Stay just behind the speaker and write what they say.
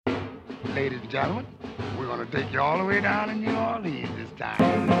Ladies and gentlemen, we're going to take you all the way down to New Orleans this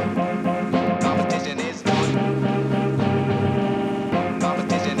time. Competition is on.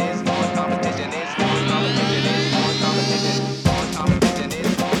 Competition is on. Competition is on. Competition is on. Competition is on. Competition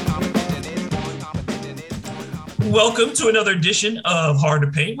is on. Competition is on. Competition is on. Welcome to another edition of Hard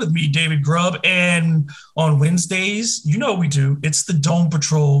to Paint with me, David Grubb. And on Wednesdays, you know we do. It's the Dome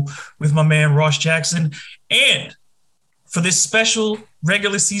Patrol with my man, Ross Jackson. And for this special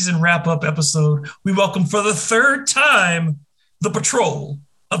regular season wrap-up episode, we welcome for the third time the patrol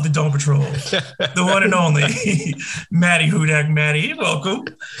of the Dome Patrol, the one and only Maddie Hudak. Maddie, welcome.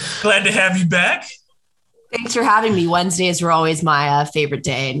 Glad to have you back. Thanks for having me. Wednesdays were always my favorite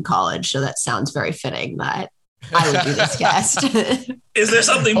day in college, so that sounds very fitting that I would be this guest. Is there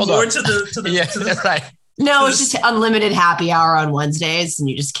something more to the right? No, it's just unlimited happy hour on Wednesdays, and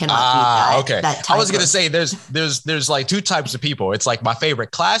you just cannot beat that. Okay. That I was going to say there's like two types of people. It's like my favorite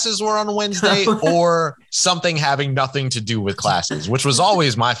classes were on Wednesday or something having nothing to do with classes, which was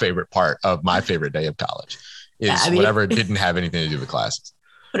always my favorite part of my faberate day of college whatever didn't have anything to do with classes.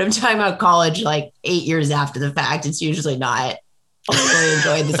 But I'm talking about college like 8 years after the fact. It's usually not. I really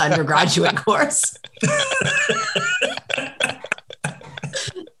enjoyed this undergraduate course.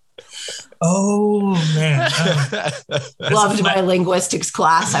 Oh, man. Loved my linguistics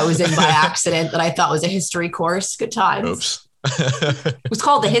class I was in by accident that I thought was a history course. Good times. Oops. It was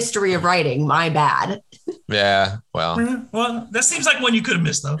called The History of Writing. My bad. Yeah, well. Well, that seems like one you could have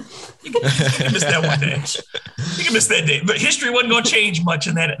missed, though. You could miss that one day. You could miss that day. But history wasn't going to change much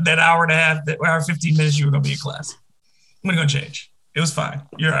in that hour and a half, that hour 15 minutes you were going to be in class. It wasn't going to change. It was fine.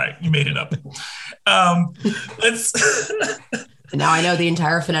 You're all right. You made it up. Let's... Now I know the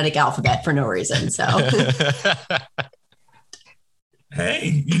entire phonetic alphabet for no reason. So,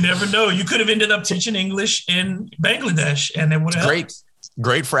 hey, you never know. You could have ended up teaching English in Bangladesh, and it would have helped.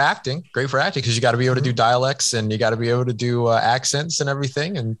 Great for acting. Great for acting because you got to be able to do dialects and you got to be able to do accents and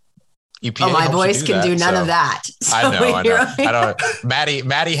everything. And EPA my voice can do none of that. So I know.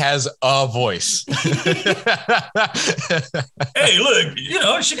 Maddie has a voice. Hey, look,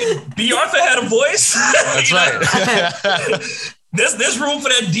 B. Arthur had a voice. That's right. There's room for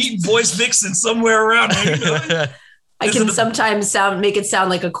that deep voice vixen somewhere around here. I can sometimes make it sound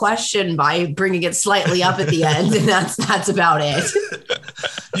like a question by bringing it slightly up at the end, and that's about it.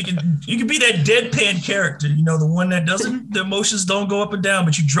 You can be that deadpan character, the one that the emotions don't go up and down,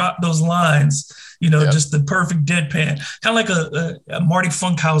 but you drop those lines, just the perfect deadpan, kind of like a Marty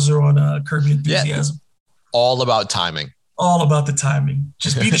Funkhauser on Curb Your Enthusiasm. Yeah. All about timing. All about the timing.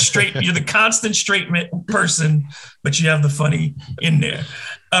 Just be the straight. You're the constant straight person, but you have the funny in there.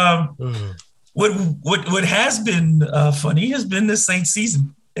 What has been funny has been this Saints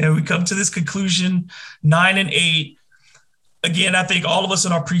season, and we come to this conclusion 9-8. Again, I think all of us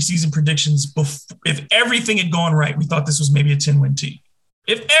in our preseason predictions, if everything had gone right, we thought this was maybe a 10-win team.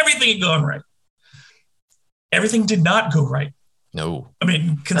 If everything had gone right, everything did not go right. No, I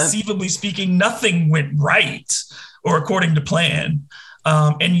mean, conceivably speaking, nothing went right or according to plan.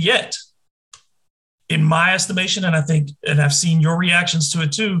 And yet, in my estimation, and I've seen your reactions to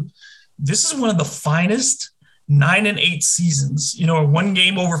it too, this is one of the finest 9-8 seasons, or one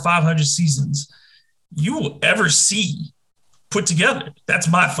game over 500 seasons you will ever see put together. That's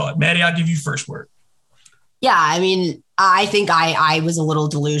my thought. Maddie, I'll give you first word. Yeah, I mean, I think I was a little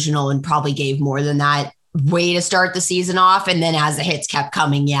delusional and probably gave more than that way to start the season off. And then as the hits kept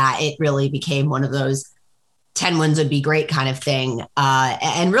coming, it really became one of those 10 wins would be great kind of thing.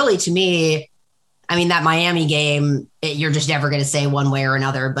 And really, to me, I mean, that Miami game, you're just never going to say one way or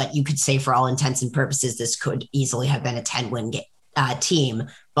another, but you could say for all intents and purposes, this could easily have been a 10-win team.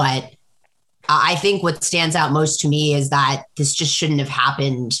 But I think what stands out most to me is that this just shouldn't have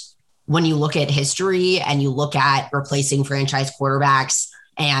happened when you look at history and you look at replacing franchise quarterbacks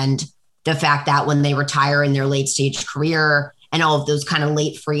and the fact that when they retire in their late stage career and all of those kind of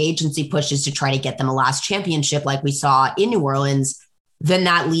late free agency pushes to try to get them a last championship like we saw in New Orleans, then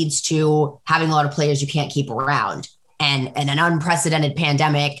that leads to having a lot of players you can't keep around and an unprecedented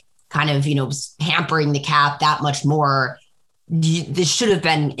pandemic kind of, hampering the cap that much more. This should have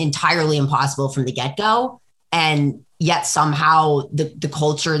been entirely impossible from the get-go. And yet somehow the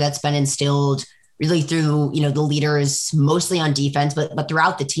culture that's been instilled really through, the leaders, mostly on defense, but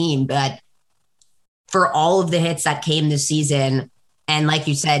throughout the team, but for all of the hits that came this season. And like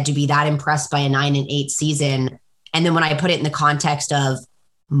you said, to be that impressed by a 9-8 season. And then when I put it in the context of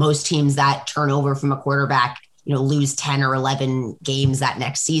most teams that turn over from a quarterback, lose 10 or 11 games that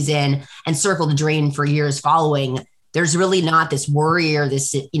next season and circle the drain for years following, there's really not this worry or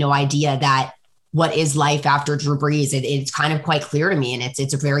this, idea that what is life after Drew Brees. It's kind of quite clear to me. And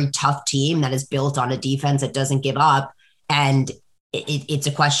it's a very tough team that is built on a defense that doesn't give up. And it's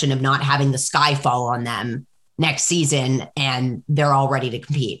a question of not having the sky fall on them next season, and they're all ready to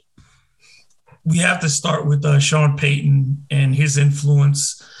compete. We have to start with Sean Payton and his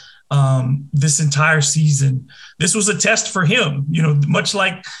influence this entire season. This was a test for him, much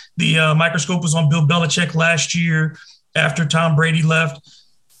like the microscope was on Bill Belichick last year after Tom Brady left.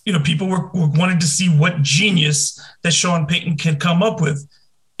 People were wanting to see what genius that Sean Payton can come up with.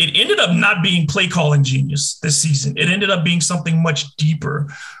 It ended up not being play calling genius this season. It ended up being something much deeper.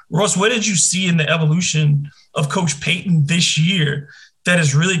 Ross, what did you see in the evolution of Coach Payton this year that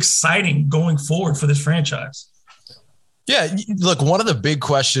is really exciting going forward for this franchise? Yeah, look, one of the big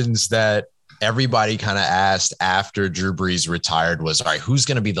questions that everybody kind of asked after Drew Brees retired was, all right, who's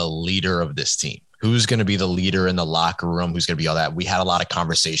going to be the leader of this team? Who's going to be the leader in the locker room? Who's going to be all that? We had a lot of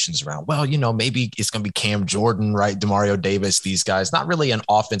conversations around, well, maybe it's going to be Cam Jordan, right? Demario Davis, these guys, not really an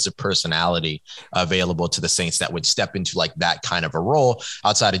offensive personality available to the Saints that would step into like that kind of a role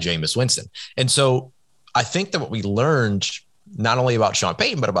outside of Jameis Winston. And so I think that what we learned not only about Sean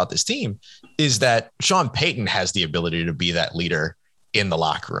Payton, but about this team is that Sean Payton has the ability to be that leader in the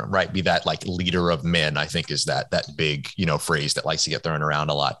locker room, right? Be that like leader of men, I think is that big, phrase that likes to get thrown around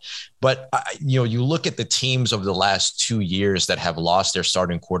a lot. But, you look at the teams over the last 2 years that have lost their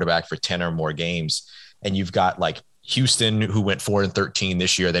starting quarterback for 10 or more games. And you've got like Houston, who went 4-13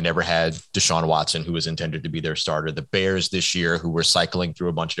 this year. They never had Deshaun Watson, who was intended to be their starter. The Bears this year, who were cycling through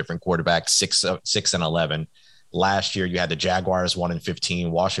a bunch of different quarterbacks, 6-11. Last year, you had the Jaguars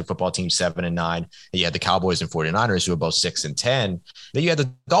 1-15, Washington football team 7-9, and you had the Cowboys and 49ers who were both 6-10. Then you had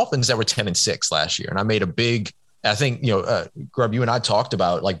the Dolphins that were 10-6 last year. And I made a big, I think, Grubb, you and I talked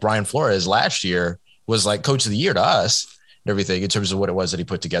about like Brian Flores last year was like coach of the year to us and everything in terms of what it was that he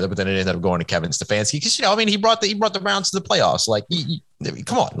put together. But then it ended up going to Kevin Stefanski because, he brought the Browns to the playoffs. Like,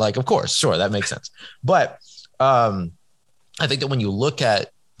 come on, like, of course, sure, that makes sense. But I think that when you look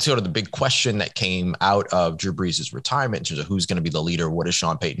at sort of the big question that came out of Drew Brees' retirement in terms of who's going to be the leader, what is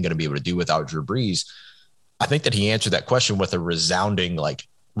Sean Payton going to be able to do without Drew Brees? I think that he answered that question with a resounding, like,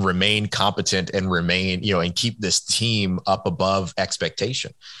 remain competent and remain, and keep this team up above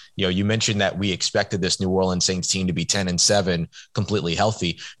expectation. You mentioned that we expected this New Orleans Saints team to be 10-7, completely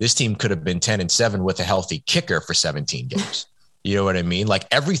healthy. This team could have been 10-7 with a healthy kicker for 17 games. You know what I mean? Like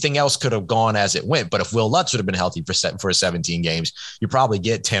everything else could have gone as it went, but if Will Lutz would have been healthy for 17 games, you probably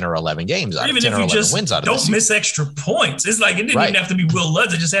get 10 or 11 games out of it, 10 or 11 wins out of it. Don't miss extra points. It's like, it didn't even have to be Will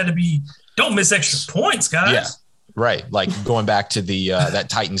Lutz. It just had to be, don't miss extra points, guys. Yeah. Right. Like going back to the that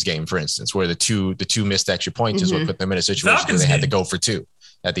Titans game, for instance, where the two missed extra points is what put them in a situation where they had to go for two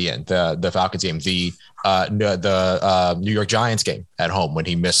at the end. The Falcons game, the New York Giants game at home when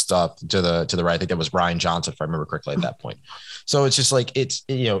he missed up to the right. I think that was Brian Johnson, if I remember correctly at that point. So it's just like, it's,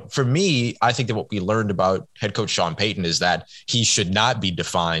 for me, I think that what we learned about head coach Sean Payton is that he should not be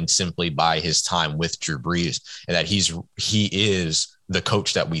defined simply by his time with Drew Brees, and that he is the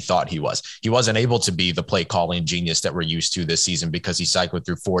coach that we thought he was. He wasn't able to be the play calling genius that we're used to this season because he cycled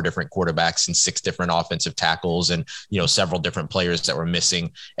through 4 different quarterbacks and 6 different offensive tackles and, several different players that were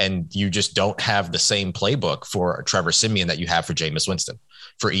missing. And you just don't have the same playbook for Trevor Siemian that you have for Jameis Winston,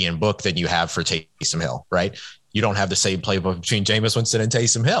 for Ian Book than you have for Taysom Hill, right? You don't have the same playbook between Jameis Winston and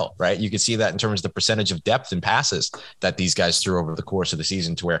Taysom Hill, right? You can see that in terms of the percentage of depth and passes that these guys threw over the course of the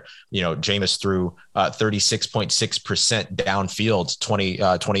season, to where, Jameis threw 36.6%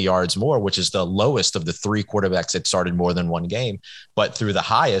 downfield, 20 yards more, which is the lowest of the 3 quarterbacks that started more than one game, but through the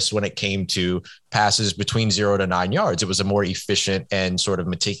highest when it came to passes between 0 to 9 yards. It was a more efficient and sort of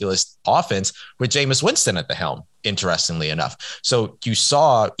meticulous offense with Jameis Winston at the helm, interestingly enough. So you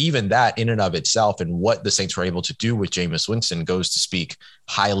saw even that in and of itself, and what the Saints were able to do with Jameis Winston goes to speak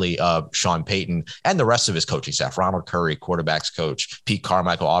highly of Sean Payton and the rest of his coaching staff. Ronald Curry, quarterbacks coach, Pete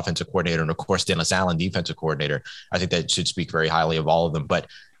Carmichael, offensive coordinator, and of course, Dennis Allen, defensive coordinator. I think that should speak very highly of all of them. But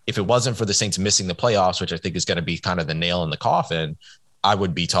if it wasn't for the Saints missing the playoffs, which I think is going to be kind of the nail in the coffin, I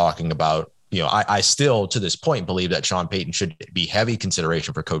would be talking about, I still to this point believe that Sean Payton should be heavy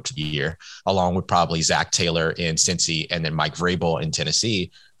consideration for coach of the year, along with probably Zach Taylor in Cincy and then Mike Vrabel in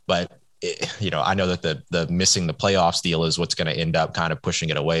Tennessee. But, I know that the missing the playoffs deal is what's going to end up kind of pushing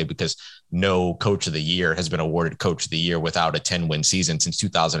it away, because no coach of the year has been awarded coach of the year without a 10-win season since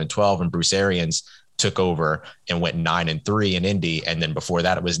 2012. And Bruce Arians took over and went 9-3 in Indy. And then before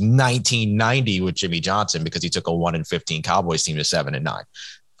that, it was 1990 with Jimmy Johnson, because he took a 1-15 Cowboys team to 7-9.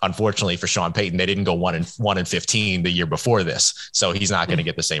 unfortunately for Sean Payton, they didn't go 1-15 the year before this. So he's not going to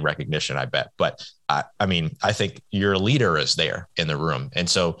get the same recognition, I bet. But I mean, I think your leader is there in the room. And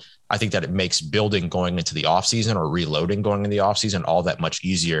so I think that it makes building going into the offseason or reloading going in the offseason all that much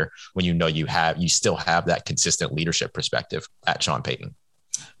easier when you know you still have that consistent leadership perspective at Sean Payton.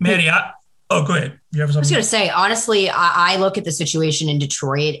 Maddie, go ahead. You have something? I was going to say, honestly, I look at the situation in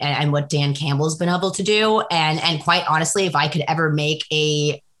Detroit and what Dan Campbell's been able to do. And quite honestly, if I could ever make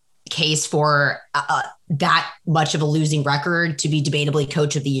a case for that much of a losing record to be debatably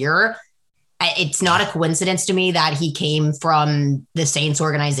coach of the year, it's not a coincidence to me that he came from the Saints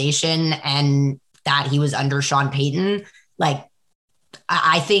organization and that he was under Sean Payton. Like,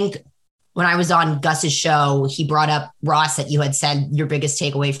 I think when I was on Gus's show, he brought up, Ross, that you had said your biggest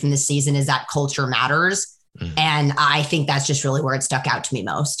takeaway from this season is that culture matters. Mm-hmm. And I think that's just really where it stuck out to me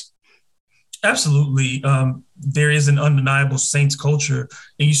most. Absolutely. There is an undeniable Saints culture,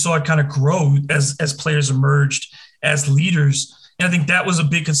 and you saw it kind of grow as players emerged as leaders. And I think that was a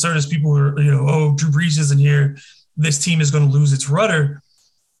big concern as people were, Drew Brees isn't here. This team is going to lose its rudder.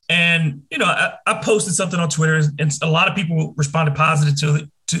 And, I posted something on Twitter, and a lot of people responded positively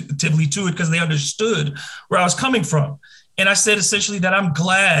to it because they understood where I was coming from. And I said essentially that I'm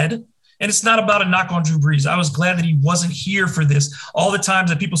glad, and it's not about a knock on Drew Brees. I was glad that he wasn't here for this. All the times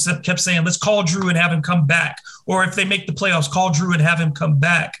that people kept saying, let's call Drew and have him come back. Or if they make the playoffs, call Drew and have him come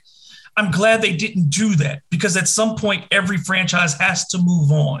back. I'm glad they didn't do that, because at some point, every franchise has to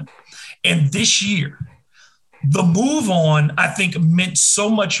move on. And this year, the move on, I think, meant so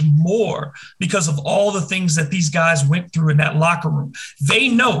much more because of all the things that these guys went through in that locker room. They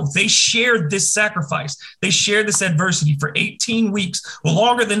know they shared this sacrifice. They shared this adversity for 18 weeks, well,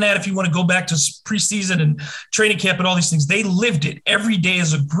 longer than that if you want to go back to preseason and training camp and all these things. They lived it every day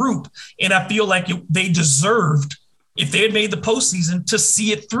as a group. And I feel like they deserved, if they had made the postseason, to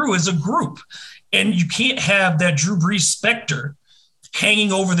see it through as a group. And you can't have that Drew Brees specter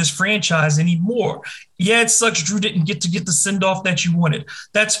hanging over this franchise anymore. Yeah, it sucks Drew didn't get the send-off that you wanted.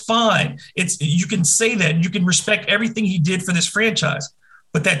 That's fine. You can say that, and you can respect everything he did for this franchise.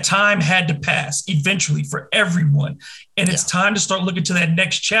 But that time had to pass eventually for everyone. And it's time to start looking to that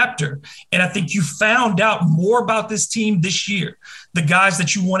next chapter. And I think you found out more about this team this year. The guys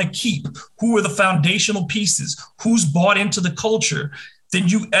that you want to keep, who are the foundational pieces, who's bought into the culture, than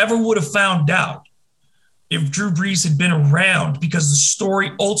you ever would have found out if Drew Brees had been around, because the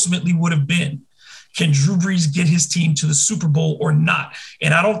story ultimately would have been, can Drew Brees get his team to the Super Bowl or not?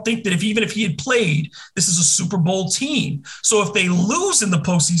 And I don't think that even if he had played, this is a Super Bowl team. So if they lose in the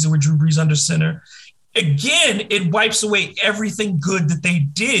postseason with Drew Brees under center, again, it wipes away everything good that they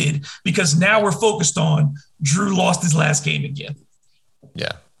did, because now we're focused on Drew lost his last game again.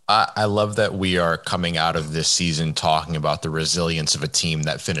 Yeah. I love that we are coming out of this season talking about the resilience of a team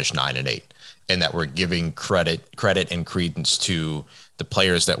that finished 9-8, and that we're giving credit and credence to the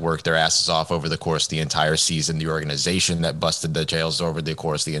players that worked their asses off over the course of the entire season, the organization that busted the tails over the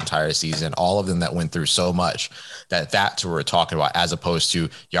course of the entire season, all of them that went through so much. That's what we're talking about, as opposed to,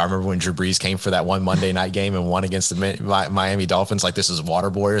 y'all remember when Drew Brees came for that one Monday night game and won against the Miami Dolphins like this is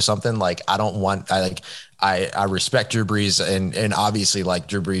Waterboy or something? Like, I respect Drew Brees, and obviously, like,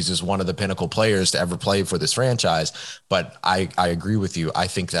 Drew Brees is one of the pinnacle players to ever play for this franchise. But I agree with you. I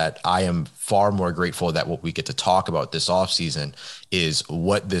think that I am far more grateful that what we get to talk about this offseason is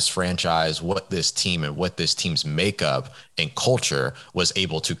what this franchise, what this team, and what this team's makeup and culture was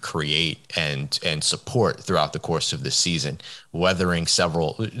able to create and support throughout the course of this season, weathering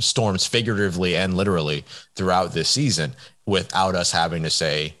several storms figuratively and literally throughout this season without us having to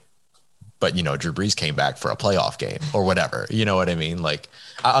say, but, Drew Brees came back for a playoff game or whatever. You know what I mean? Like,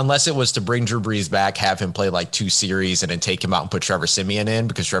 unless it was to bring Drew Brees back, have him play like 2 series and then take him out and put Trevor Siemian in,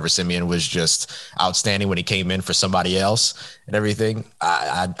 because Trevor Siemian was just outstanding when he came in for somebody else and everything.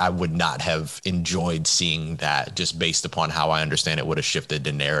 I would not have enjoyed seeing that, just based upon how I understand it would have shifted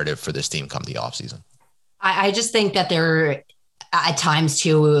the narrative for this team come the offseason. I just think that there at times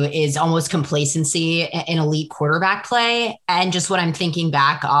too is almost complacency in elite quarterback play. And just what I'm thinking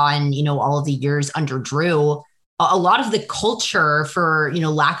back on, all of the years under Drew, a lot of the culture, for,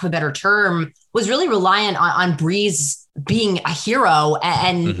 lack of a better term, was really reliant on Brees being a hero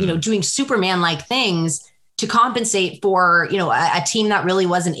and doing Superman-like things to compensate for, a team that really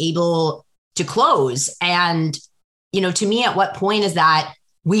wasn't able to close. And, to me, at what point is that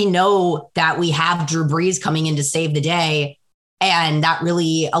we know that we have Drew Brees coming in to save the day? And that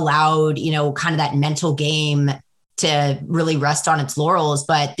really allowed, kind of that mental game to really rest on its laurels.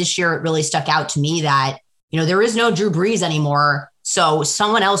 But this year, it really stuck out to me that, there is no Drew Brees anymore. So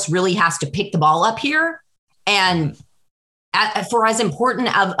someone else really has to pick the ball up here. And for as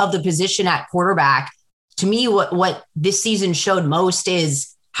important of the position at quarterback, to me, what this season showed most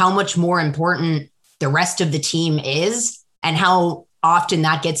is how much more important the rest of the team is and how often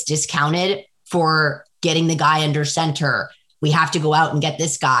that gets discounted for getting the guy under center. We have to go out and get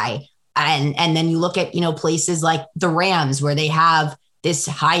this guy. And then you look at, places like the Rams where they have this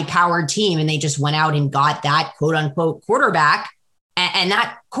high powered team and they just went out and got that quote unquote quarterback. And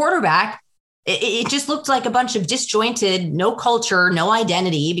that quarterback, it just looked like a bunch of disjointed, no culture, no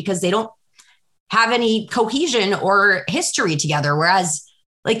identity, because they don't have any cohesion or history together. Whereas,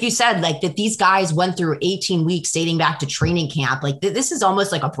 like you said, like that these guys went through 18 weeks dating back to training camp. Like this is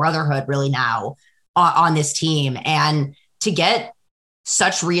almost like a brotherhood really now on this team. And to get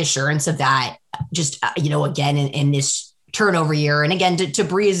such reassurance of that, just, again, in this turnover year. And again, to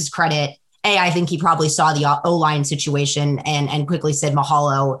Breeze's credit, I think he probably saw the O-line situation and quickly said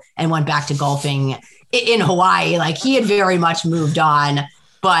mahalo and went back to golfing in Hawaii. Like he had very much moved on.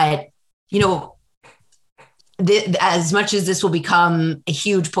 But, as much as this will become a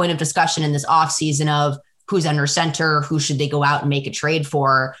huge point of discussion in this offseason of who's under center, who should they go out and make a trade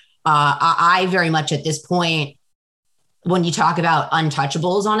for, I very much at this point, when you talk about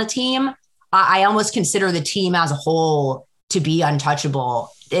untouchables on a team, I almost consider the team as a whole to be untouchable,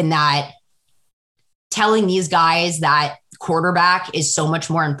 in that telling these guys that quarterback is so much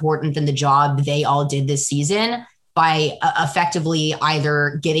more important than the job they all did this season by effectively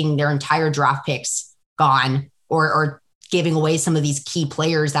either getting their entire draft picks gone or giving away some of these key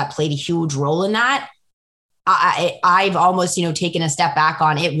players that played a huge role in that. I've almost, taken a step back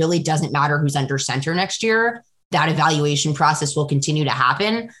on it. Really doesn't matter who's under center next year. That evaluation process will continue to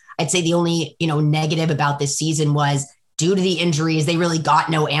happen. I'd say the only, negative about this season was due to the injuries, they really got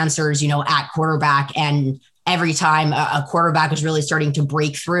no answers, at quarterback. And every time a quarterback was really starting to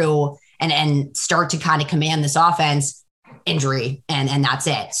break through and start to kind of command this offense, injury, and that's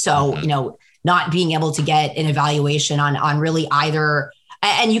it. So, not being able to get an evaluation on really either,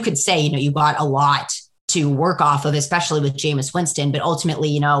 and you could say, you got a lot to work off of, especially with Jameis Winston, but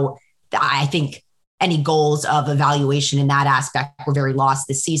ultimately, I think any goals of evaluation in that aspect were very lost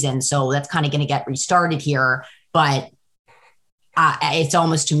this season. So that's kind of going to get restarted here, but it's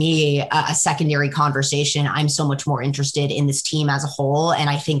almost to me a secondary conversation. I'm so much more interested in this team as a whole. And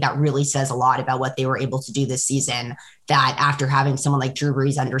I think that really says a lot about what they were able to do this season, that after having someone like Drew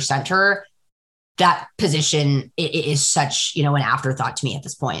Brees under center, that position is such, an afterthought to me at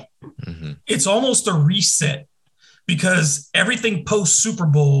this point. Mm-hmm. It's almost a reset because everything post Super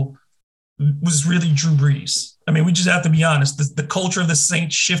Bowl was really Drew Brees. I mean, we just have to be honest. The culture of the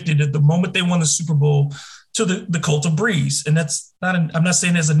Saints shifted at the moment they won the Super Bowl to the cult of Brees. And that's I'm not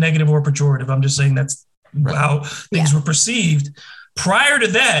saying as a negative or pejorative. I'm just saying that's how things were perceived. Prior to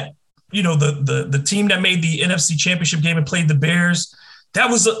that, the team that made the NFC Championship game and played the Bears, that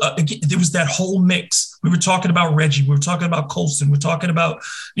was there was that whole mix. We were talking about Reggie. We were talking about Colson. We're talking about,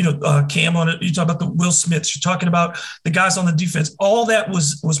 Cam on it. You talk about the Will Smiths. You're talking about the guys on the defense. All that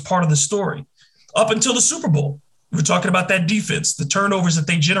was part of the story up until the Super Bowl. We were talking about that defense, the turnovers that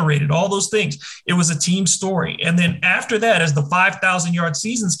they generated, all those things. It was a team story. And then after that, as the 5,000-yard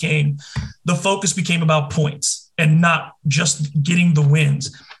seasons came, the focus became about points and not just getting the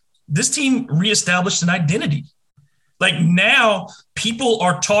wins. This team reestablished an identity. Like now people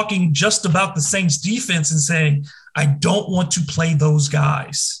are talking just about the Saints defense and saying, I don't want to play those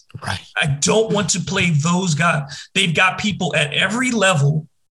guys. Right. I don't want to play those guys. They've got people at every level.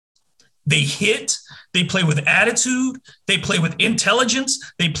 They hit, they play with attitude, they play with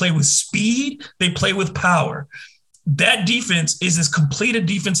intelligence, they play with speed, they play with power. That defense is as complete a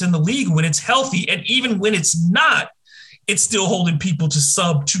defense in the league when it's healthy. And even when it's not, it's still holding people to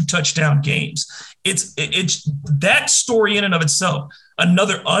sub 2 touchdown games. It's that story in and of itself.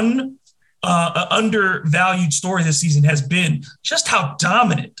 Another undervalued story this season has been just how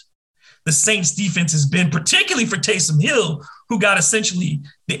dominant the Saints defense has been, particularly for Taysom Hill, who got essentially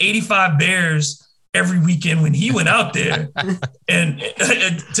the 85 Bears every weekend when he went out there and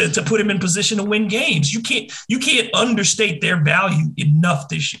to put him in position to win games. You can't understate their value enough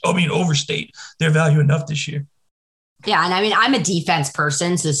this year. Overstate their value enough this year. Yeah. And I mean, I'm a defense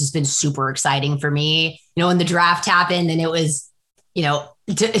person, so this has been super exciting for me. When the draft happened and it was,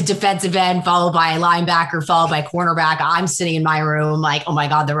 defensive end followed by linebacker, followed by cornerback, I'm sitting in my room like, oh my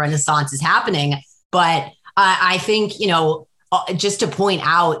God, the Renaissance is happening. But I think, just to point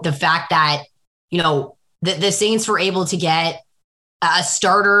out the fact that, the Saints were able to get a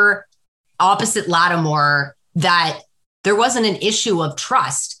starter opposite Lattimore, that there wasn't an issue of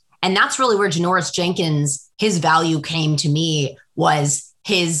trust. And that's really where Janoris Jenkins, his value came to me, was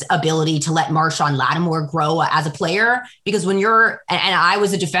his ability to let Marshon Lattimore grow as a player. Because when you're, and I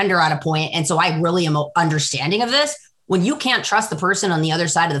was a defender at a point, and so I really am understanding of this, when you can't trust the person on the other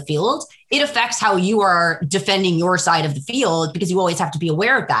side of the field, it affects how you are defending your side of the field, because you always have to be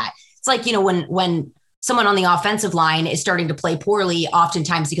aware of that. It's like, when someone on the offensive line is starting to play poorly,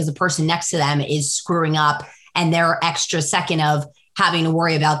 oftentimes because the person next to them is screwing up, and their extra second of having to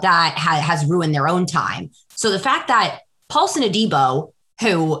worry about that has ruined their own time. So the fact that Paulson Adebo,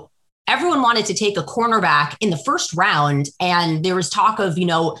 who everyone wanted to take a cornerback in the first round, and there was talk of,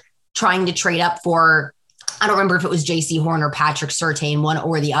 trying to trade up for, I don't remember if it was JC Horn or Patrick Surtain, one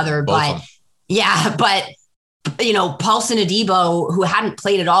or the other, but Paulson Adebo, who hadn't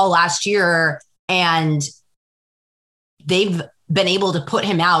played at all last year, and they've been able to put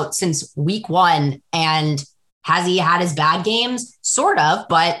him out since week 1. And has he had his bad games? Sort of,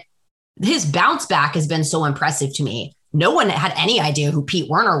 but his bounce back has been so impressive to me. No one had any idea who Pete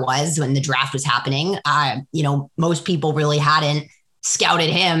Werner was when the draft was happening. Most people really hadn't scouted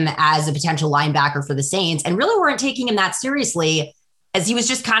him as a potential linebacker for the Saints, and really weren't taking him that seriously, as he was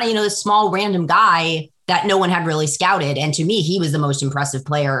just kind of, this small random guy that no one had really scouted. And to me, he was the most impressive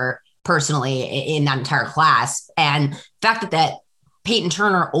player personally in that entire class. And the fact that Peyton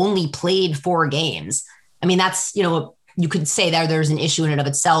Turner only played 4 games, I mean, that's, you could say there's an issue in and of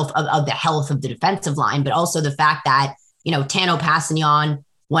itself of the health of the defensive line, but also the fact that, Tano Passignon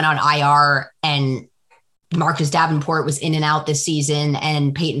went on IR, and Marcus Davenport was in and out this season,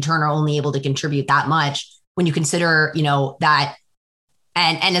 and Peyton Turner only able to contribute that much. When you consider, that,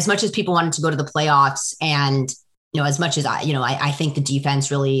 and as much as people wanted to go to the playoffs, and, as much as I think the defense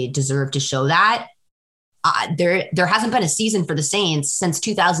really deserved to show that, there hasn't been a season for the Saints since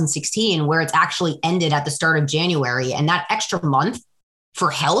 2016 where it's actually ended at the start of January. And that extra month for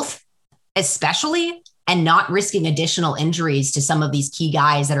health, especially, and not risking additional injuries to some of these key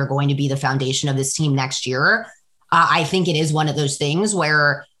guys that are going to be the foundation of this team next year. I think it is one of those things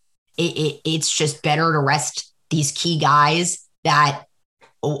where it's just better to rest these key guys that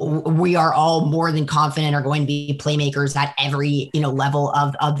we are all more than confident are going to be playmakers at every, level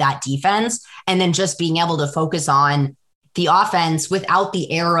of that defense. And then just being able to focus on the offense without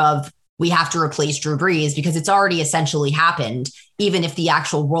the air of, we have to replace Drew Brees, because it's already essentially happened. Even if the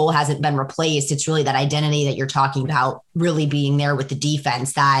actual role hasn't been replaced, it's really that identity that you're talking about really being there with the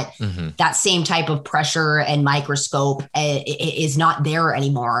defense, that that same type of pressure and microscope is not there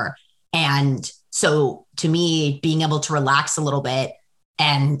anymore. And so to me, being able to relax a little bit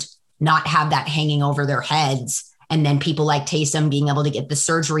and not have that hanging over their heads, and then people like Taysom being able to get the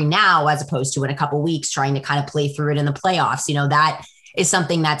surgery now, as opposed to in a couple of weeks, trying to kind of play through it in the playoffs, that is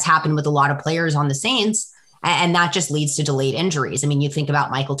something that's happened with a lot of players on the Saints. And that just leads to delayed injuries. I mean, you think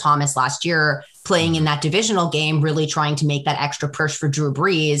about Michael Thomas last year playing in that divisional game, really trying to make that extra push for Drew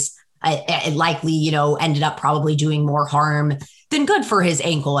Brees. It likely, ended up probably doing more harm than good for his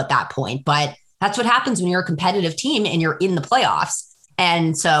ankle at that point. But that's what happens when you're a competitive team and you're in the playoffs.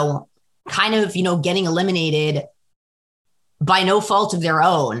 And so kind of, getting eliminated by no fault of their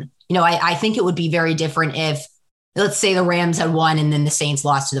own. I think it would be very different if, let's say, the Rams had won and then the Saints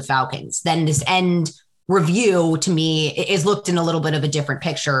lost to the Falcons. Then this end review to me is looked in a little bit of a different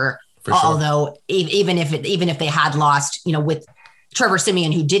picture. For sure. Although even if they had lost, with Trevor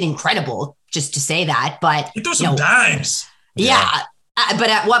Siemian, who did incredible, just to say that, but he threw some dimes. Yeah. But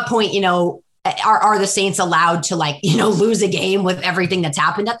at what point, are the Saints allowed to lose a game with everything that's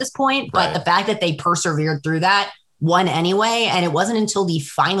happened at this point? But the fact that they persevered through that, won anyway. And it wasn't until the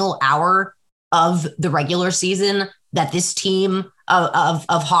final hour of the regular season that this team of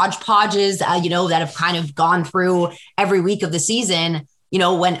hodgepodges, that have kind of gone through every week of the season,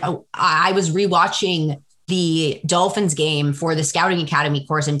 when I was rewatching the Dolphins game for the Scouting Academy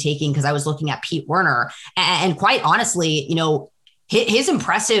course I'm taking, because I was looking at Pete Werner, and quite honestly, his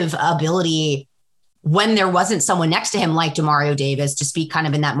impressive ability when there wasn't someone next to him like Demario Davis, to speak kind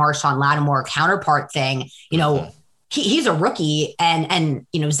of in that Marshon Lattimore counterpart thing, he's a rookie, and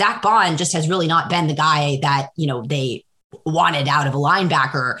Zach Bond just has really not been the guy that, they wanted out of a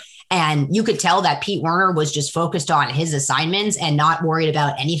linebacker. And you could tell that Pete Werner was just focused on his assignments and not worried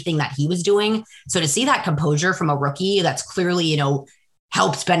about anything that he was doing. So to see that composure from a rookie that's clearly,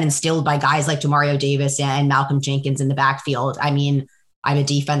 helped been instilled by guys like Demario Davis and Malcolm Jenkins in the backfield. I mean, I'm a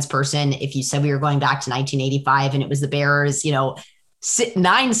defense person. If you said we were going back to 1985 and it was the Bears,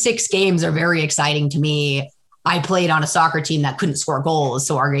 9-6 games are very exciting to me. I played on a soccer team that couldn't score goals,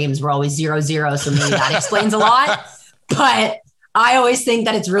 so our games were always 0-0. So maybe that explains a lot. But I always think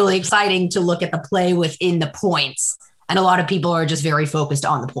that it's really exciting to look at the play within the points. And a lot of people are just very focused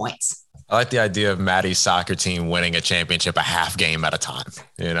on the points. I like the idea of Maddie's soccer team winning a championship a half game at a time,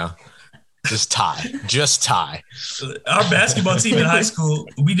 just tie. Our basketball team in high school,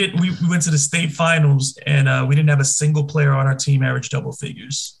 we went to the state finals, and we didn't have a single player on our team average double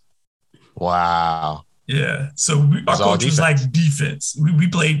figures. Wow. Yeah. So our coach was like defense. We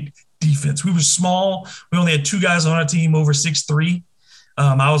played defense. We were small. We only had 2 guys on our team over 6'3".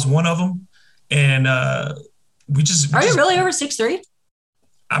 I was one of them. And Are you really over 6'3"?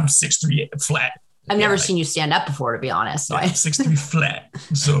 I'm 6'3" flat. I've never seen you stand up before, to be honest. So 6'3" flat.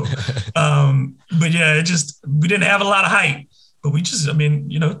 So, but yeah, we didn't have a lot of height, but we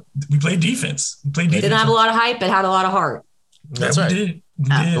played defense. We didn't have a lot of height, but had a lot of heart. That's right. We did.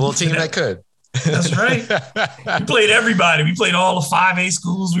 A little team that could. That's right. We played everybody. We played all the 5A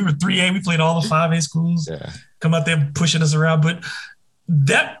schools. We were 3A. We played all the 5A schools. Yeah. Come out there pushing us around. But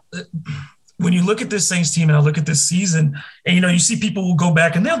when you look at this Saints team and I look at this season, and you see people will go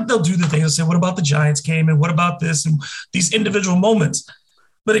back and they'll do the thing and say, what about the Giants game? And what about this? And these individual moments.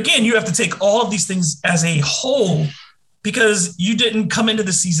 But again, you have to take all of these things as a whole, because you didn't come into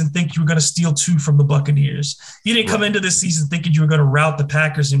the season thinking you were going to steal 2 from the Buccaneers. You didn't come into this season thinking you were going to rout the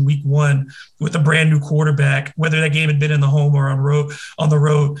Packers in week 1 with a brand new quarterback, whether that game had been in the home or on the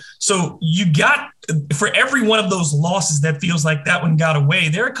road. So you got, for every one of those losses that feels like that one got away,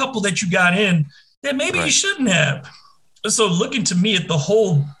 there are a couple that you got in that maybe you shouldn't have. So looking to me at the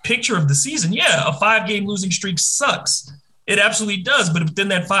whole picture of the season, yeah, a 5-game losing streak sucks. It absolutely does. But within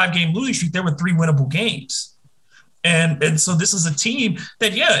that 5-game losing streak, there were 3 winnable games. And so this is a team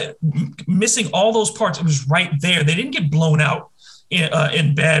that, missing all those parts, it was right there. They didn't get blown out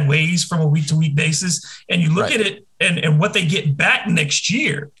in bad ways from a week-to-week basis. And you look at it and what they get back next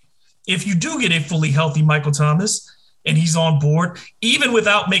year. If you do get a fully healthy Michael Thomas and he's on board, even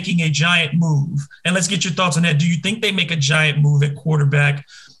without making a giant move, and let's get your thoughts on that. Do you think they make a giant move at quarterback,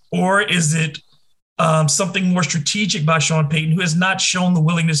 or is it something more strategic by Sean Payton, who has not shown the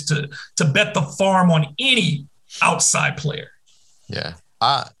willingness to bet the farm on any outside player? Yeah.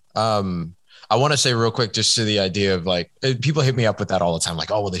 I want to say real quick, just to the idea of like, people hit me up with that all the time.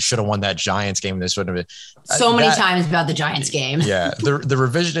 Like, oh, well, they should have won that Giants game. This would have been so many times about the Giants game. Yeah. The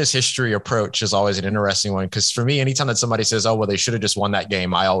revisionist history approach is always an interesting one. Cause for me, anytime that somebody says, oh, well, they should have just won that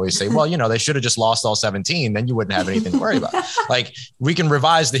game, I always say, well, they should have just lost all 17. Then you wouldn't have anything to worry about. Like, we can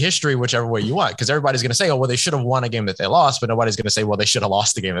revise the history whichever way you want. Cause everybody's going to say, oh, well, they should have won a game that they lost, but nobody's going to say, well, they should have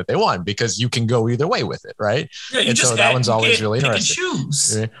lost the game that they won, because you can go either way with it. Right. Yeah, and so that one's always really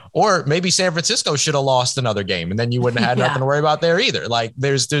interesting. Or maybe San Francisco should have lost another game, and then you wouldn't have had nothing to worry about there either. Like,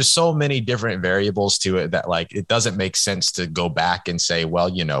 there's so many different variables to it that, like, it doesn't make sense to go back and say,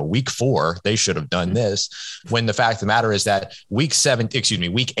 well, week 4 they should have done this, when the fact of the matter is that week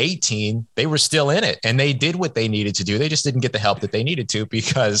 18 they were still in it and they did what they needed to do. They just didn't get the help that they needed to,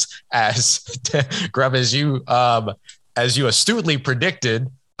 because as Grubb, as you astutely predicted,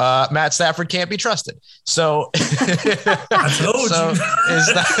 Matt Stafford can't be trusted. So, I told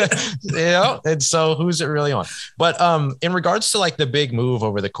you. And so who's it really on? But in regards to like the big move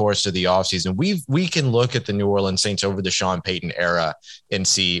over the course of the offseason, we can look at the New Orleans Saints over the Sean Payton era and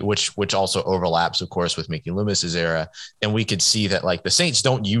see, which also overlaps, of course, with Mickey Loomis's era. And we could see that like the Saints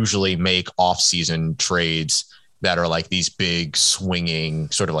don't usually make offseason trades that are like these big swinging,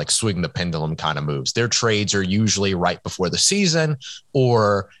 sort of like swing the pendulum kind of moves. Their trades are usually right before the season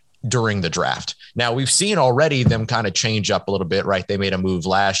or during the draft. Now, we've seen already them kind of change up a little bit, right? They made a move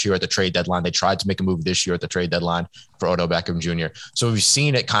last year at the trade deadline. They tried to make a move this year at the trade deadline for Odell Beckham Jr. So we've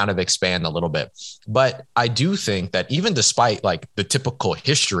seen it kind of expand a little bit. But I do think that even despite like the typical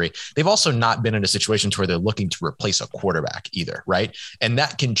history, they've also not been in a situation to where they're looking to replace a quarterback either, right? And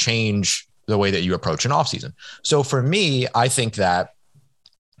that can change the way that you approach an offseason. So for me, I think that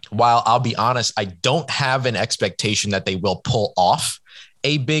while I'll be honest, I don't have an expectation that they will pull off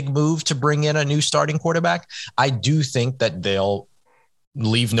a big move to bring in a new starting quarterback, I do think that they'll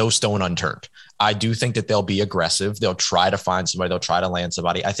leave no stone unturned. I do think that they'll be aggressive. They'll try to find somebody. They'll try to land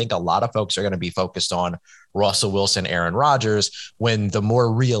somebody. I think a lot of folks are going to be focused on Russell Wilson, Aaron Rodgers, when the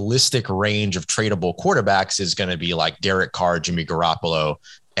more realistic range of tradable quarterbacks is going to be like Derek Carr, Jimmy Garoppolo,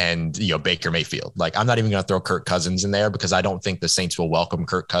 and Baker Mayfield. Like, I'm not even going to throw Kirk Cousins in there because I don't think the Saints will welcome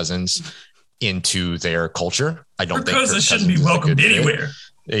Kirk Cousins into their culture. I don't think Kirk Cousins shouldn't be welcomed anywhere.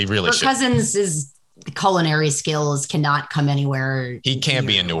 They really should. Cousins' culinary skills cannot come anywhere. He can't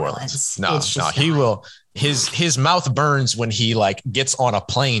be in New Orleans. No, he will. His mouth burns when he like gets on a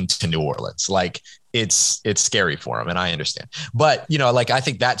plane to New Orleans. Like, it's scary for him. And I understand, but like, I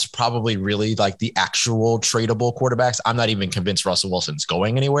think that's probably really like the actual tradable quarterbacks. I'm not even convinced Russell Wilson's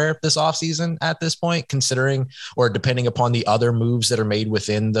going anywhere this offseason at this point, considering, or depending upon the other moves that are made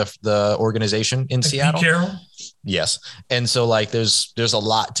within the organization in Seattle. Carroll. Yes. And so like, there's a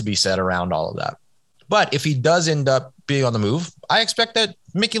lot to be said around all of that. But if he does end up being on the move, I expect that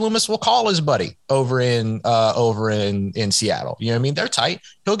Mickey Loomis will call his buddy over in Seattle. You know what I mean? They're tight.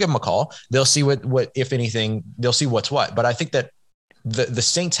 He'll give him a call. They'll see what if anything, they'll see what's what. But I think that the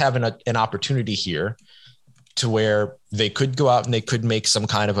Saints have an opportunity here to where they could go out and they could make some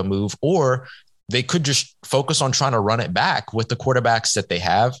kind of a move, or they could just focus on trying to run it back with the quarterbacks that they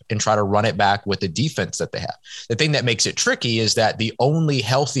have and try to run it back with the defense that they have. The thing that makes it tricky is that the only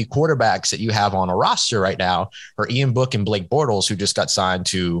healthy quarterbacks that you have on a roster right now are Ian Book and Blake Bortles, who just got signed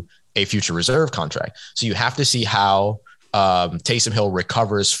to a future reserve contract. So you have to see how Taysom Hill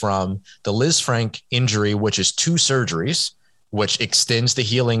recovers from the Liz Frank injury, which is 2 surgeries, which extends the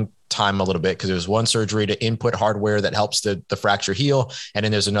healing time a little bit, because there's one surgery to input hardware that helps the fracture heal. And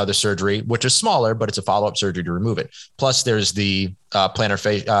then there's another surgery, which is smaller, but it's a follow-up surgery to remove it. Plus there's the plantar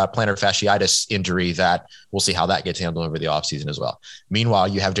fasciitis injury that we'll see how that gets handled over the offseason as well. Meanwhile,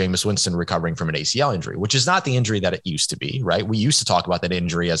 you have Jameis Winston recovering from an ACL injury, which is not the injury that it used to be, right? We used to talk about that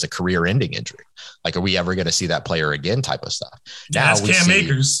injury as a career-ending injury. Like, are we ever going to see that player again type of stuff? Now we Cam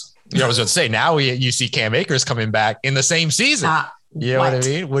Akers. I was going to say, now you see Cam Akers coming back in the same season. You know what I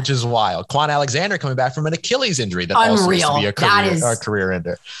mean? Which is wild. Quan Alexander coming back from an Achilles injury that also used to be a career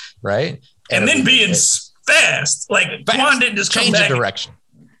ender, right? And then being fast. Like, Quan didn't just change the direction.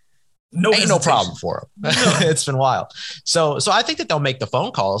 Ain't no problem for him. No. It's been wild. So I think that they'll make the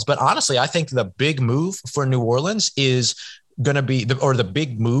phone calls, but honestly, I think the big move for New Orleans is going to be the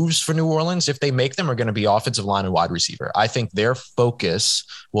big moves for New Orleans, if they make them, are going to be offensive line and wide receiver. I think their focus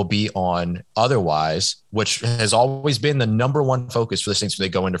will be on otherwise, which has always been the number one focus for the Saints when they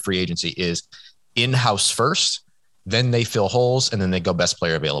go into free agency, is in-house first, then they fill holes, and then they go best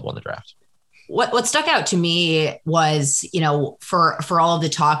player available in the draft. What stuck out to me was, for all of the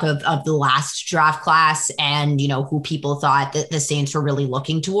talk of the last draft class and, who people thought that the Saints were really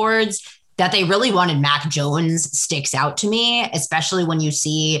looking towards, that they really wanted Mac Jones sticks out to me, especially when you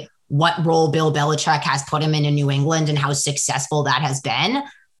see what role Bill Belichick has put him in New England and how successful that has been.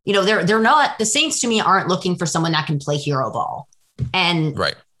 They're not, the Saints to me aren't looking for someone that can play hero ball. And,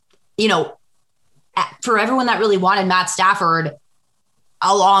 right. For everyone that really wanted Matt Stafford,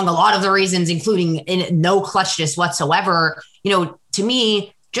 along a lot of the reasons, including in no clutchness whatsoever, to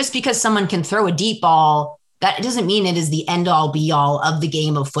me, just because someone can throw a deep ball, that doesn't mean it is the end all be all of the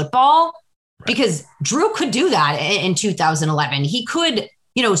game of football. Right. Because Drew could do that in 2011. He could,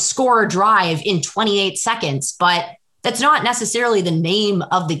 score a drive in 28 seconds, but that's not necessarily the name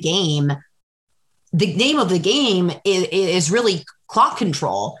of the game. The name of the game is really clock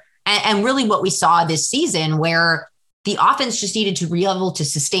control. And really what we saw this season, where the offense just needed to be able to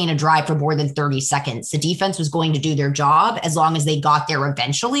sustain a drive for more than 30 seconds. The defense was going to do their job as long as they got there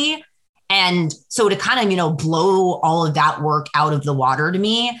eventually. And so to kind of, blow all of that work out of the water to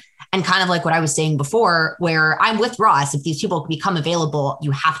me, and kind of like what I was saying before, where I'm with Ross, if these people become available,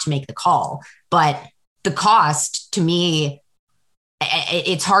 you have to make the call. But the cost to me,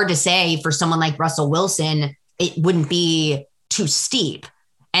 it's hard to say for someone like Russell Wilson, it wouldn't be too steep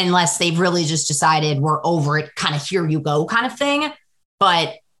unless they've really just decided we're over it, kind of here you go kind of thing.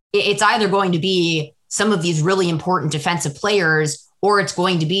 But it's either going to be some of these really important defensive players, or it's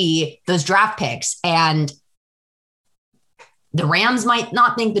going to be those draft picks. And the Rams might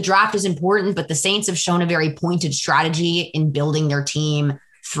not think the draft is important, but the Saints have shown a very pointed strategy in building their team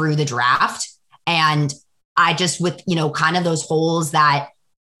through the draft. And I just, with, kind of those holes that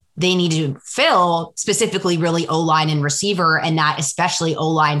they need to fill, specifically really O-line and receiver, and that especially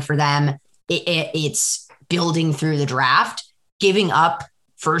O-line for them, it's building through the draft. Giving up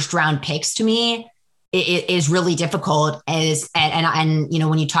first round picks to me, it is really difficult. And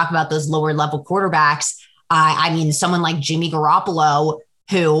when you talk about those lower level quarterbacks, someone like Jimmy Garoppolo,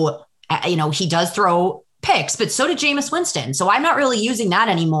 who, he does throw picks, but so did Jameis Winston. So I'm not really using that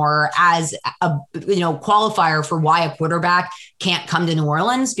anymore as a, qualifier for why a quarterback can't come to New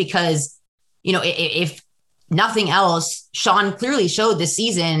Orleans, because, if nothing else, Sean clearly showed this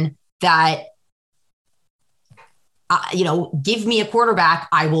season that, give me a quarterback,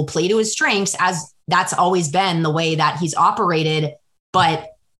 I will play to his strengths, as that's always been the way that he's operated. But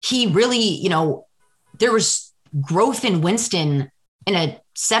he really, there was growth in Winston in a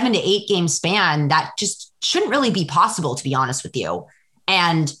 7 to 8 game span that just shouldn't really be possible, to be honest with you.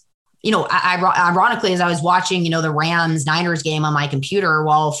 And ironically, as I was watching, the Rams Niners game on my computer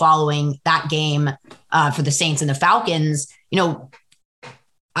while following that game for the Saints and the Falcons,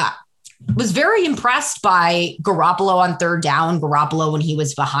 was very impressed by Garoppolo on third down, Garoppolo when he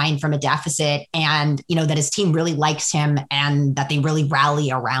was behind from a deficit, and, that his team really likes him and that they really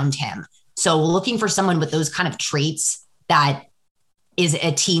rally around him. So looking for someone with those kind of traits that is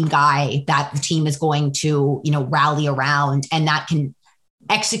a team guy that the team is going to, rally around and that can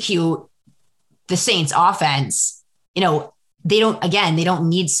execute the Saints offense. They don't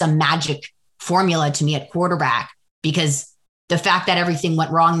need some magic formula to me at quarterback, because the fact that everything went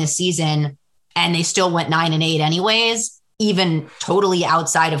wrong this season and they still went 9-8 anyways, even totally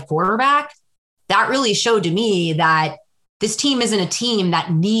outside of quarterback, that really showed to me that this team isn't a team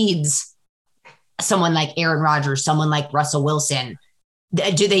that needs someone like Aaron Rodgers, someone like Russell Wilson.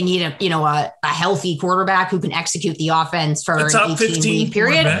 Do they need a healthy quarterback who can execute the offense for an 18-week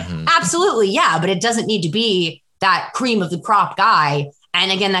period? Absolutely. Yeah. But it doesn't need to be that cream of the crop guy.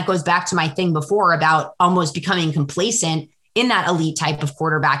 And again, that goes back to my thing before about almost becoming complacent in that elite type of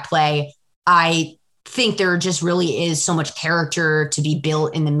quarterback play. I think there just really is so much character to be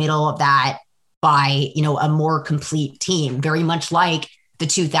built in the middle of that by, a more complete team, very much like the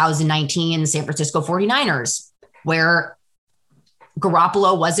 2019 San Francisco 49ers, where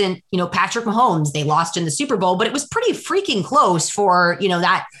Garoppolo wasn't, Patrick Mahomes. They lost in the Super Bowl, but it was pretty freaking close for,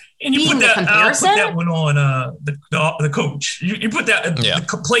 that. And you put that, comparison. I'll put that one on the coach. You put that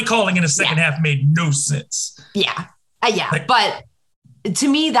the play calling in the second half made no sense. Yeah. But to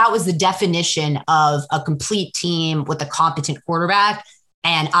me, that was the definition of a complete team with a competent quarterback.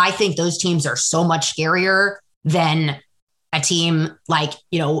 And I think those teams are so much scarier than a team like,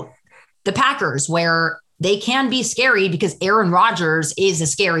 the Packers, where they can be scary because Aaron Rodgers is a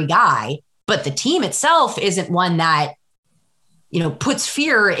scary guy, but the team itself isn't one that, puts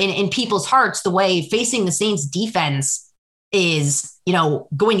fear in people's hearts the way facing the Saints defense is,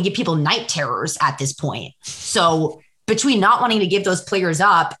 going to give people night terrors at this point. So between not wanting to give those players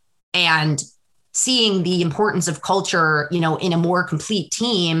up and seeing the importance of culture, in a more complete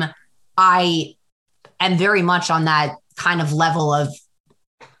team, I am very much on that kind of level of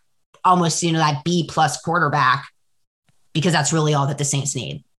almost, that B+ quarterback, because that's really all that the Saints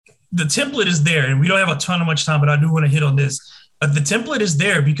need. The template is there, and we don't have a ton of much time, but I do want to hit on this. The template is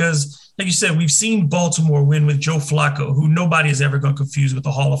there because, like you said, we've seen Baltimore win with Joe Flacco, who nobody is ever going to confuse with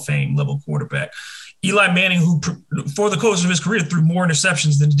a Hall of Fame level quarterback. Eli Manning, who for the course of his career threw more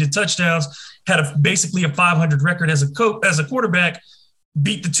interceptions than he did touchdowns, had basically a 500 record as a quarterback,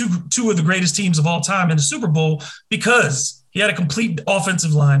 beat the two of the greatest teams of all time in the Super Bowl because he had a complete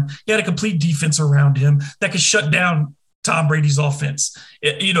offensive line. He had a complete defense around him that could shut down Tom Brady's offense.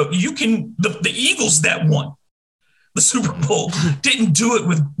 The Eagles that won the Super Bowl didn't do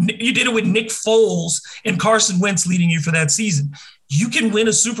it you did it with Nick Foles and Carson Wentz leading you for that season. You can win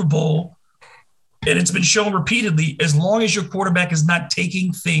a Super Bowl, and it's been shown repeatedly, as long as your quarterback is not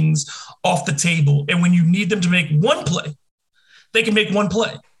taking things off the table. And when you need them to make one play, they can make one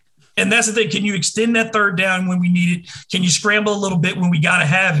play. And that's the thing. Can you extend that third down when we need it? Can you scramble a little bit when we got to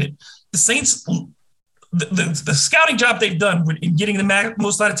have it? The Saints, the scouting job they've done in getting the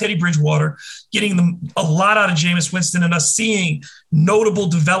most out of Teddy Bridgewater, getting them a lot out of Jameis Winston, and us seeing notable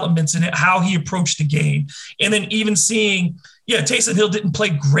developments in how he approached the game. And then even seeing, Taysom Hill didn't play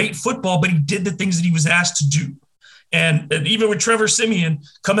great football, but he did the things that he was asked to do. And even with Trevor Siemian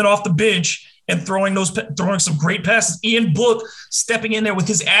coming off the bench and throwing some great passes, Ian Book stepping in there with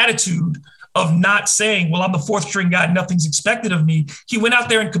his attitude of not saying, well, I'm the fourth string guy, nothing's expected of me. He went out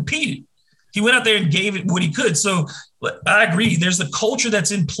there and competed. He went out there and gave it what he could. So I agree. There's a culture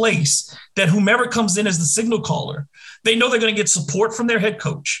that's in place that whomever comes in as the signal caller, they know they're going to get support from their head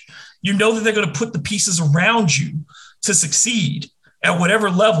coach. You know that they're going to put the pieces around you to succeed at whatever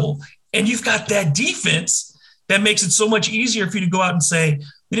level. And you've got that defense that makes it so much easier for you to go out and say,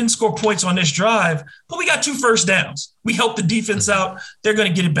 we didn't score points on this drive, but we got 2 first downs. We helped the defense out. They're going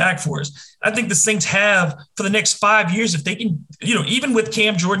to get it back for us. I think the Saints have, for the next 5 years, if they can, even with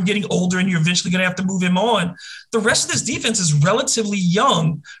Cam Jordan getting older and you're eventually going to have to move him on, the rest of this defense is relatively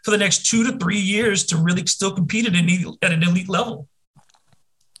young for the next 2 to 3 years to really still compete at an elite level.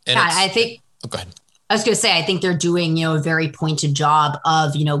 And I think. Oh, go ahead. I was going to say, I think they're doing, a very pointed job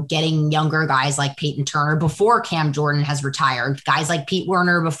of, getting younger guys like Peyton Turner before Cam Jordan has retired, guys like Pete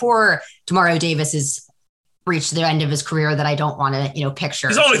Werner before Demario Davis has reached the end of his career that I don't want to, picture.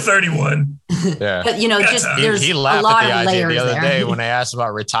 He's only 31. Yeah. But, there's he laughed a lot at the of idea layers the other there. day when they asked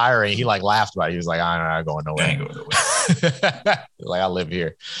about retiring. He laughed about it. He was like, I'm not going nowhere. I ain't going nowhere. Like, I live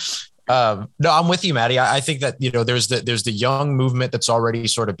here. No, I'm with you, Maddie. I think that, there's the young movement that's already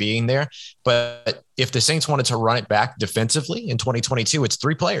sort of being there. But if the Saints wanted to run it back defensively in 2022, it's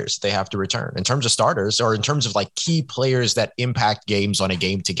 3 players they have to return in terms of starters, or in terms of like key players that impact games on a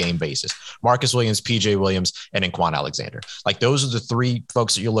game-to-game basis. Marcus Williams, PJ Williams, and then Quan Alexander. Like, those are the 3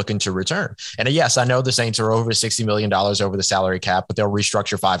 folks that you're looking to return. And yes, I know the Saints are over $60 million over the salary cap, but they'll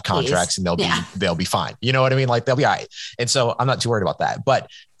restructure 5 contracts and they'll be fine. You know what I mean? Like, they'll be all right. And so I'm not too worried about that. But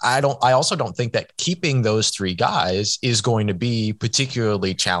I also don't think that keeping those 3 guys is going to be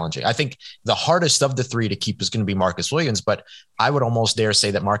particularly challenging. I think the hardest of the 3 to keep is going to be Marcus Williams, but I would almost dare say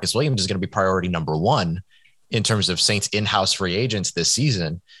that Marcus Williams is going to be priority number 1 in terms of Saints in-house free agents this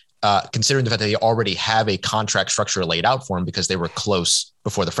season, considering the fact that they already have a contract structure laid out for him because they were close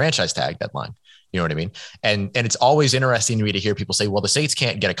before the franchise tag deadline. You know what I mean? And it's always interesting to me to hear people say, well, the Saints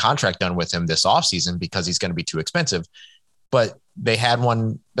can't get a contract done with him this offseason because he's going to be too expensive. But they had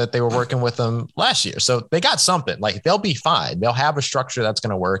one that they were working with them last year. So they got something. Like, they'll be fine. They'll have a structure that's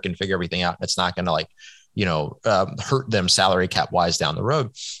going to work and figure everything out. It's not going to hurt them salary cap wise down the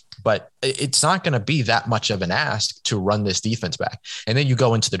road. But it's not going to be that much of an ask to run this defense back. And then you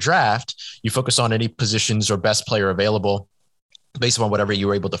go into the draft, you focus on any positions or best player available based on whatever you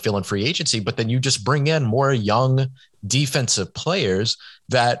were able to fill in free agency. But then you just bring in more young defensive players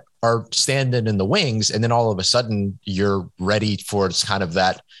that are standing in the wings. And then all of a sudden you're ready for kind of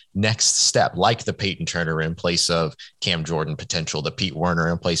that next step, like the Peyton Turner in place of Cam Jordan potential, the Pete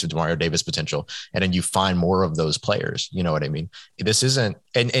Werner in place of Demario Davis potential. And then you find more of those players. You know what I mean? This isn't,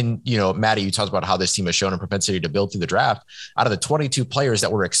 and Maddie, you talked about how this team has shown a propensity to build through the draft. Out of the 22 players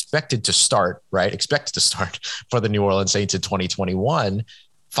that were expected to start for the New Orleans Saints in 2021,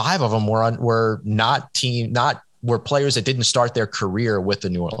 5 of them were players that didn't start their career with the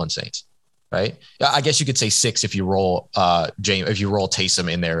New Orleans Saints, right? I guess you could say 6 if you roll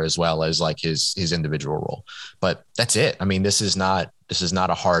Taysom in there as well as like his individual role, but that's it. I mean, this is not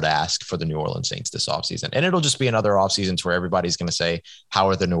a hard ask for the New Orleans Saints this offseason, and it'll just be another offseason where everybody's going to say, how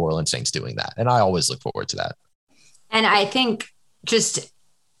are the New Orleans Saints doing that? And I always look forward to that. And I think just,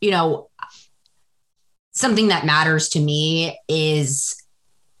 something that matters to me is,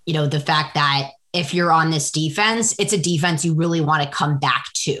 the fact that if you're on this defense, it's a defense you really want to come back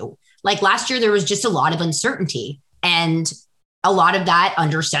to. Like last year, there was just a lot of uncertainty, and a lot of that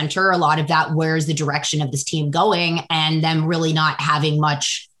under center, a lot of that, where's the direction of this team going, and them really not having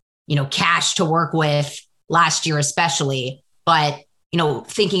much, cash to work with last year, especially. But,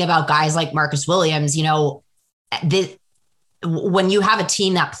 thinking about guys like Marcus Williams, when you have a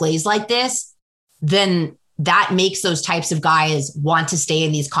team that plays like this, then that makes those types of guys want to stay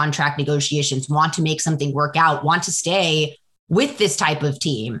in these contract negotiations, want to make something work out, want to stay with this type of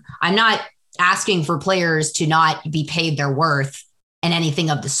team. I'm not asking for players to not be paid their worth and anything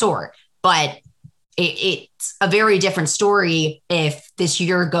of the sort, but it's a very different story if this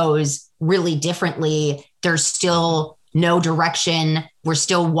year goes really differently. There's still no direction. We're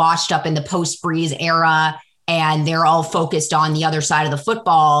still washed up in the post-Breeze era, and they're all focused on the other side of the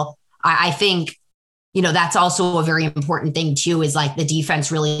football. I think, that's also a very important thing too, is like the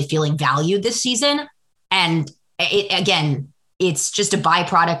defense really feeling valued this season. And it's just a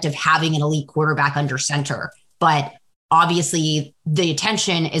byproduct of having an elite quarterback under center. But obviously the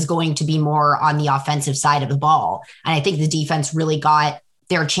attention is going to be more on the offensive side of the ball. And I think the defense really got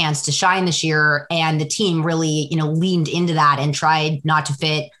their chance to shine this year. And the team really, leaned into that and tried not to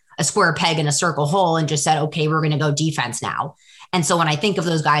fit a square peg in a circle hole and just said, okay, we're going to go defense now. And so when I think of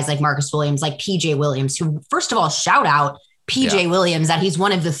those guys like Marcus Williams, like PJ Williams, who, first of all, shout out PJ Williams, that he's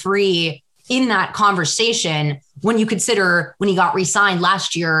one of the 3 in that conversation. When you consider when he got re-signed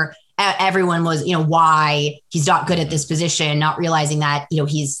last year, everyone was, why he's not good at this position, not realizing that,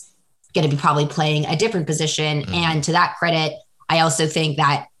 he's going to be probably playing a different position. Mm-hmm. And to that credit, I also think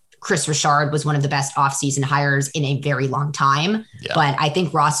that Chris Richard was one of the best offseason hires in a very long time. Yeah. But I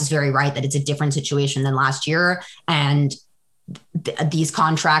think Ross is very right that it's a different situation than last year. And these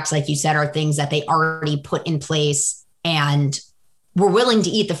contracts, like you said, are things that they already put in place and were willing to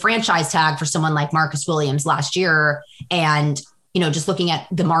eat the franchise tag for someone like Marcus Williams last year. And, just looking at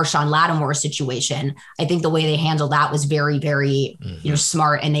the Marshawn Lattimore situation, I think the way they handled that was very, very,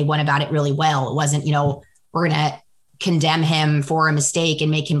 smart, and they went about it really well. It wasn't, we're going to condemn him for a mistake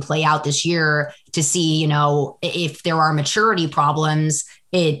and make him play out this year to see, if there are maturity problems.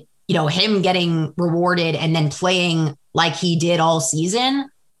 Him getting rewarded and then playing like he did all season,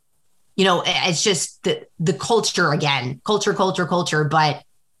 it's just the culture again, culture. But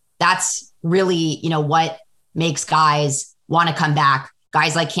that's really, what makes guys want to come back.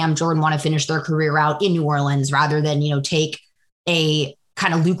 Guys like Cam Jordan want to finish their career out in New Orleans rather than, take a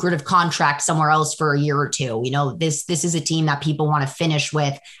kind of lucrative contract somewhere else for a year or two. This is a team that people want to finish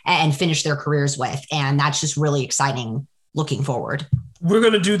with and finish their careers with. And that's just really exciting looking forward. We're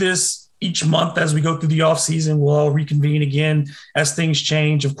going to do this each month as we go through the offseason. We'll all reconvene again as things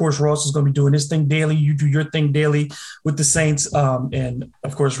change. Of course, Ross is going to be doing his thing daily. You do your thing daily with the Saints. And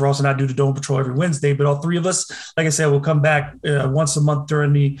of course, Ross and I do the Dome Patrol every Wednesday. But all three of us, like I said, will come back once a month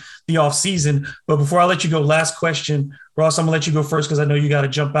during the offseason. But before I let you go, last question. Ross, I'm going to let you go first because I know you got to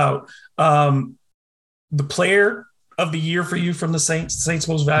jump out. The player of the year for you from the Saints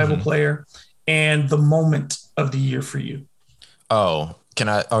most valuable player, and the moment of the year for you. Oh, can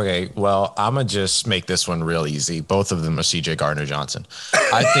I? Okay, well, I'm going to just make this one real easy. Both of them are CJ Gardner-Johnson.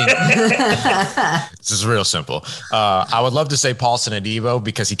 I think this is real simple. I would love to say Paulson Adebo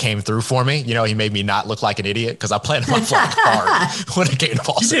because he came through for me. He made me not look like an idiot because I planted my flag hard when it came to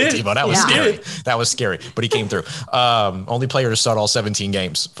Paulson Adebo. That was scary. That was scary, but he came through. Only player to start all 17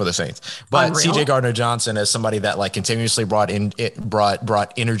 games for the Saints. But CJ Gardner-Johnson as somebody that continuously brought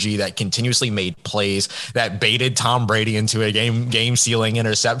energy, that continuously made plays, that baited Tom Brady into a game sealing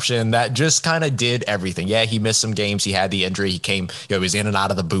interception, that just kind of did everything. Yeah, he missed some games. He had the injury. He came, he was in and out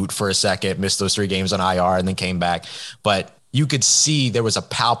of the boot for a second, missed those 3 games on IR and then came back. But you could see there was a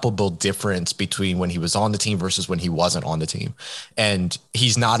palpable difference between when he was on the team versus when he wasn't on the team. And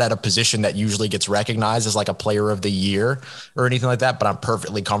he's not at a position that usually gets recognized as like a player of the year or anything like that, but I'm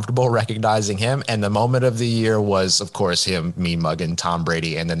perfectly comfortable recognizing him. And the moment of the year was, of course, him mean mugging Tom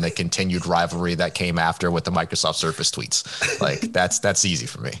Brady, and then the continued rivalry that came after with the Microsoft Surface tweets. Like that's easy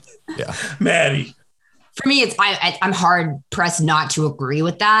for me. Yeah. Maddie. For me, I'm hard pressed not to agree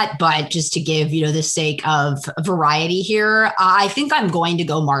with that, but just to give, the sake of variety here, I think I'm going to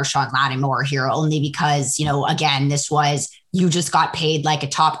go Marshon Lattimore here only because, again, this was, you just got paid like a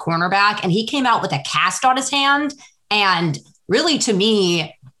top cornerback and he came out with a cast on his hand. And really to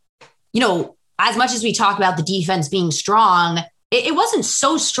me, as much as we talk about the defense being strong, it wasn't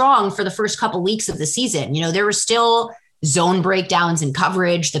so strong for the first couple weeks of the season. There were still zone breakdowns in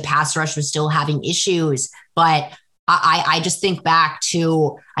coverage. The pass rush was still having issues, but I just think back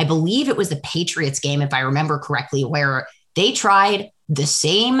to, I believe it was the Patriots game, if I remember correctly, where they tried the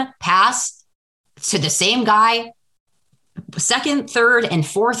same pass to the same guy, 2nd, 3rd, and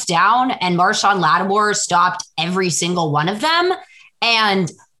 4th down, and Marshon Lattimore stopped every single one of them.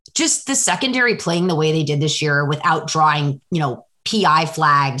 And just the secondary playing the way they did this year without drawing, PI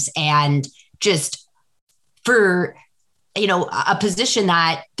flags, and just for a position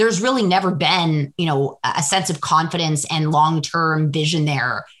that there's really never been, a sense of confidence and long-term vision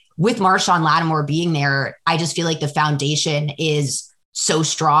there. With Marshon Lattimore being there, I just feel like the foundation is so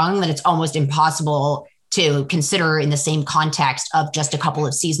strong that it's almost impossible to consider in the same context of just a couple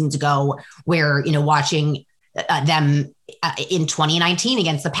of seasons ago where, watching them in 2019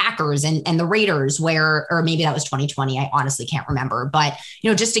 against the Packers and the Raiders or maybe that was 2020. I honestly can't remember, but,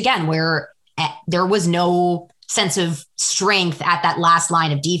 just again, where there was no sense of strength at that last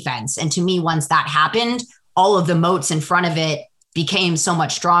line of defense. And to me, once that happened, all of the moats in front of it became so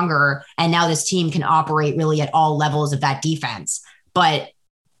much stronger. And now this team can operate really at all levels of that defense. But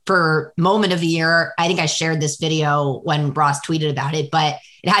for moment of the year, I think I shared this video when Ross tweeted about it, but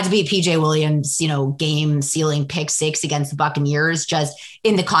it had to be PJ Williams, game sealing pick 6 against the Buccaneers, just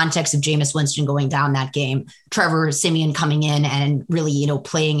in the context of Jameis Winston going down that game, Trevor Siemian coming in and really,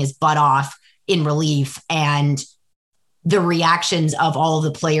 playing his butt off in relief, and the reactions of all of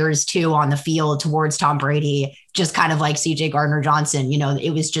the players too on the field towards Tom Brady, just kind of like CJ Gardner-Johnson.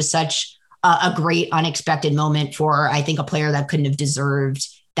 It was just such a great unexpected moment for, I think, a player that couldn't have deserved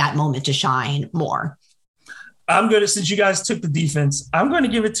that moment to shine more. I'm going to, since you guys took the defense, I'm going to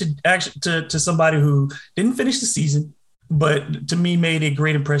give it to somebody who didn't finish the season, but to me made a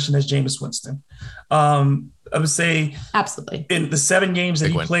great impression as Jameis Winston. I would say absolutely in the 7 games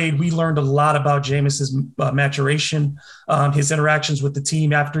that he played, we learned a lot about Jameis's maturation, his interactions with the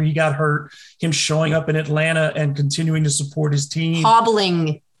team after he got hurt, him showing up in Atlanta and continuing to support his team,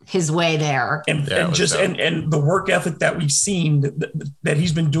 hobbling his way there, and the work ethic that we've seen that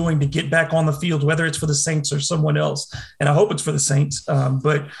he's been doing to get back on the field, whether it's for the Saints or someone else. And I hope it's for the Saints.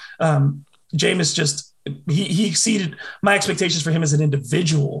 But Jameis just, he exceeded my expectations for him as an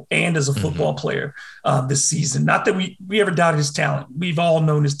individual and as a football player this season. Not that we ever doubted his talent. We've all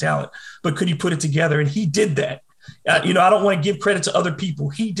known his talent, but could he put it together? And he did that. I don't want to give credit to other people.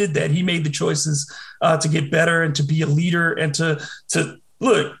 He did that. He made the choices to get better and to be a leader and to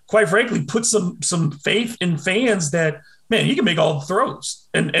look, quite frankly, put some faith in fans that, man, he can make all the throws.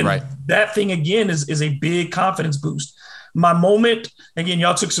 And right. That thing, again, is a big confidence boost. My moment, again,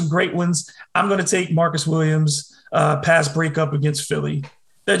 y'all took some great ones. I'm going to take Marcus Williams. pass breakup against Philly.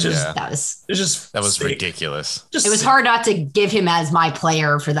 That was sick. Ridiculous. It was hard not to give him as my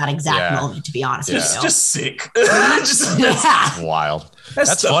player for that exact moment, to be honest with you. Just sick. That's wild.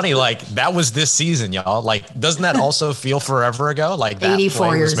 That's funny. Like, that was this season, y'all. Like, doesn't that also feel forever ago? Like, that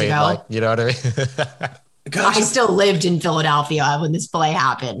 84 years ago. Like, you know what I mean? Gosh. I still lived in Philadelphia when this play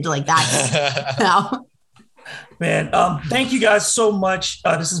happened. Like, that's Man, thank you guys so much.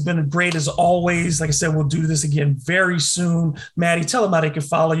 This has been great as always. Like I said, we'll do this again very soon. Maddie, tell them how they can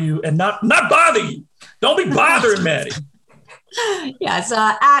follow you and not bother you. Don't be bothering Maddie. Yes,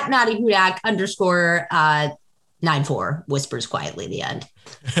 at Maddie Hudak _94 whispers quietly the end.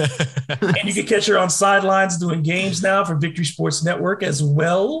 And you can catch her on sidelines doing games now for Victory Sports Network as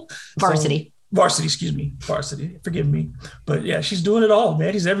well. Varsity, forgive me. But yeah, she's doing it all,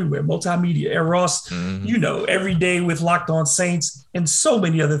 man. She's everywhere. Multimedia. At Ross, every day with Locked On Saints and so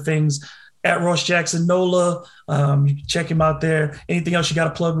many other things. At Ross Jackson Nola. You can check him out there. Anything else you got to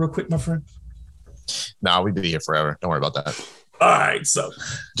plug real quick, my friend? Nah, we'd be here forever. Don't worry about that. All right. So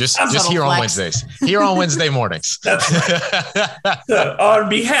just here on Wednesdays. Here on Wednesday mornings. That's right. So, on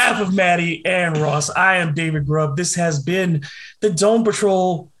behalf of Maddie and Ross, I am David Grubb. This has been the Dome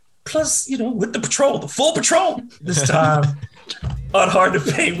Patrol. Plus, with the full patrol this time on Hard to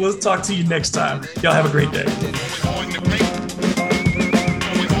Paint. We'll talk to you next time. Y'all have a great day.